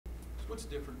What's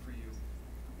different for you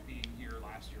being here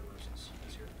last year versus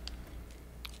this year?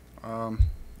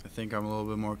 I think I'm a little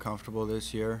bit more comfortable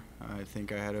this year. I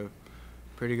think I had a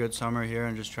pretty good summer here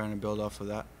and just trying to build off of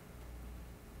that.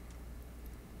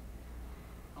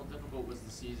 How difficult was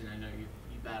the season? I know you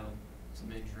battled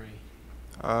some injury.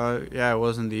 Yeah, it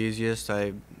wasn't the easiest.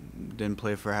 I didn't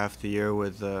play for half the year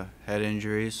with head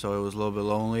injuries, so it was a little bit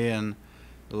lonely and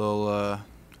a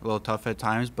little tough at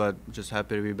times. But just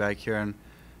happy to be back here and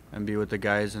be with the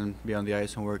guys and be on the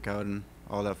ice and work out and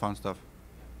all that fun stuff.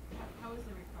 How was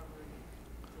the recovery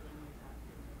dealing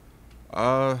with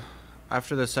that?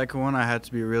 After the second one, I had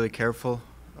to be really careful,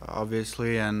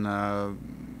 obviously, and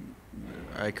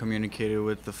I communicated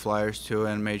with the Flyers too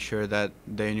and made sure that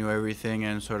they knew everything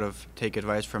and sort of take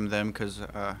advice from them because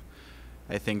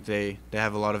I think they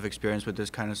have a lot of experience with this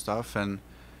kind of stuff and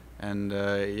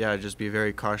yeah, just be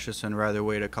very cautious and rather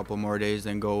wait a couple more days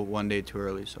than go one day too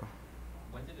early. So.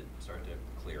 When did it start to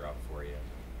clear up for you?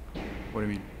 What do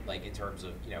you mean? Like in terms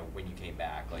of when you came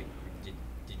back, like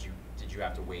did you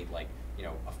have to wait like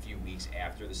a few weeks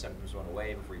after the symptoms went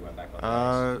away before you went back on the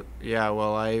ice? Yeah,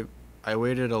 well, I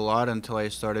waited a lot until I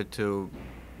started to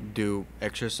do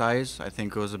exercise. I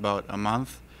think it was about a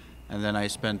month, and then I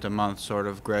spent a month sort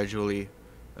of gradually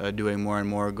doing more and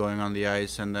more, going on the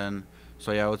ice, and then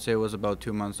so yeah, I would say it was about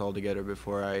 2 months altogether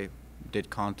before I did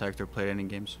contact or played any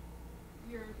games.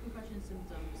 Your concussion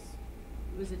symptoms,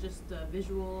 was it just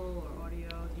visual or audio?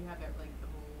 Do you have it like the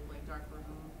whole dark room?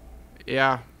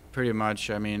 Yeah, pretty much.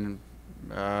 I mean,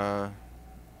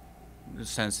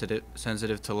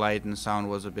 sensitive to light and sound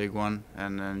was a big one,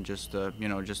 and then just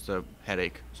just a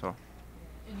headache. So.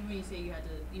 And when you say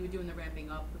you were doing the ramping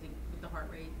up with the heart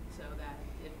rate, so that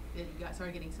if you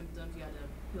started getting symptoms, you had to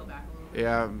peel back a little bit.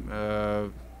 Yeah,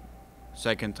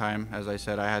 second time, as I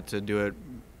said, I had to do it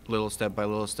little step by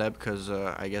little step because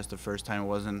I guess the first time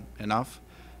wasn't enough,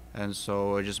 and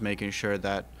so just making sure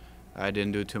that I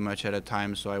didn't do too much at a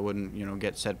time, so I wouldn't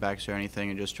get setbacks or anything,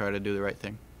 and just try to do the right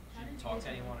thing. Did you talk to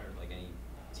anyone or like any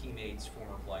teammates,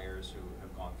 former players who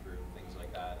have gone through things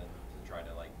like that, and to try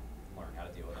to learn how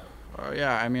to deal with that?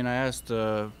 Yeah, I mean, I asked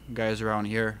guys around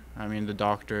here. I mean, the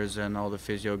doctors and all the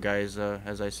physio guys.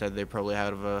 As I said, they probably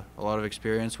have a lot of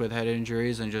experience with head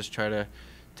injuries, and just try to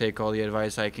take all the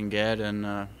advice I can get.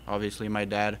 And obviously, my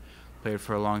dad played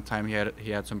for a long time.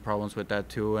 He had some problems with that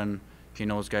too, and he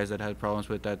knows guys that had problems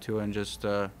with that too. And just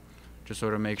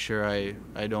sort of make sure I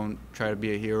don't try to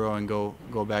be a hero and go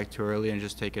back too early, and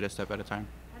just take it a step at a time.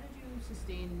 How did you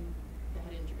sustain the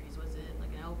head injuries? Was it like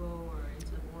an elbow or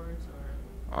into the boards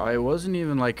or? It wasn't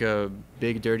even like a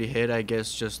big dirty hit. I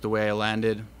guess just the way I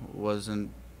landed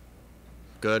wasn't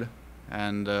good,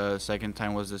 and second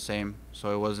time was the same.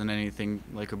 So it wasn't anything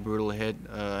like a brutal hit,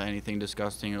 anything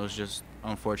disgusting. It was just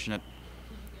unfortunate.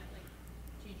 Did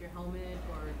you get change your helmet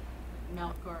or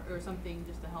mouth guard or something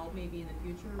just to help maybe in the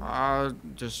future?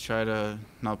 Just try to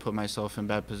not put myself in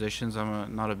bad positions.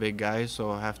 I'm not a big guy,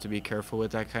 so I have to be careful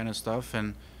with that kind of stuff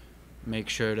and make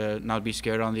sure to not be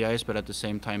scared on the ice, but at the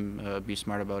same time be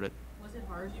smart about it. Was it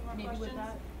hard maybe with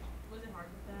that? Was it hard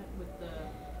with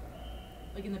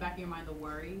that, with in the back of your mind, the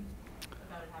worry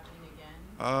about it happening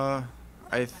again?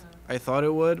 I thought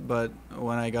it would, but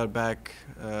when I got back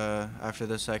after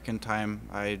the second time,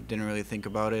 I didn't really think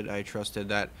about it. I trusted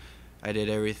that I did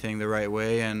everything the right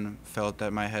way and felt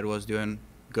that my head was doing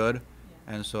good,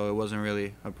 Yeah. and so it wasn't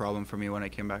really a problem for me when I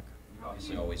came back. You've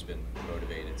obviously always been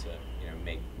motivated to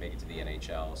make it to the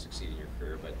NHL, succeed in your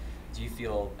career, but do you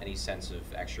feel any sense of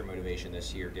extra motivation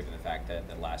this year, given the fact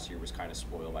that last year was kind of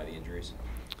spoiled by the injuries?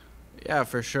 Yeah,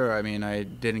 for sure. I mean, I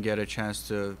didn't get a chance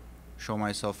to show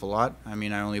myself a lot. I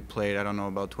mean, I only played, I don't know,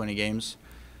 about 20 games,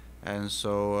 and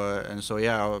so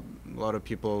yeah, a lot of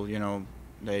people,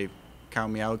 they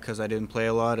count me out because I didn't play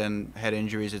a lot, and head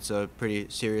injuries, it's a pretty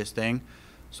serious thing.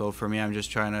 So for me, I'm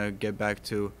just trying to get back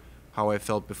to how I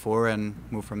felt before and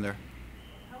move from there.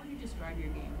 How would you describe your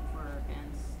game for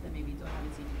fans that maybe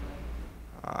haven't seen you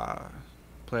play?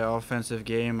 Play offensive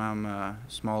game. I'm a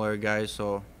smaller guy,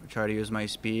 so I try to use my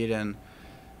speed and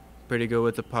pretty good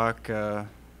with the puck.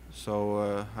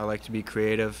 So I like to be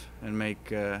creative and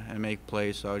make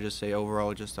plays. So I would just say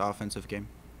overall, just the offensive game.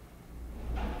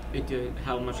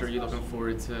 How much are you looking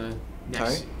forward to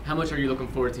next? Sorry? How much are you looking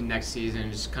forward to next season?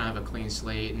 Just kind of a clean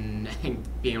slate and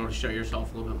being able to show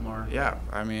yourself a little bit more. Yeah,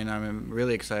 I mean, I'm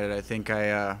really excited. I think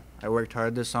I worked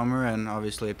hard this summer, and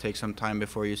obviously it takes some time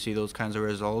before you see those kinds of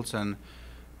results and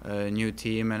a new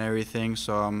team and everything.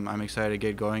 So I'm excited to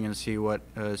get going and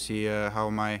see how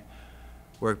my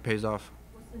work pays off.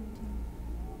 What's the new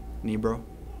team? Nibro,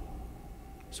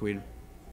 Sweden.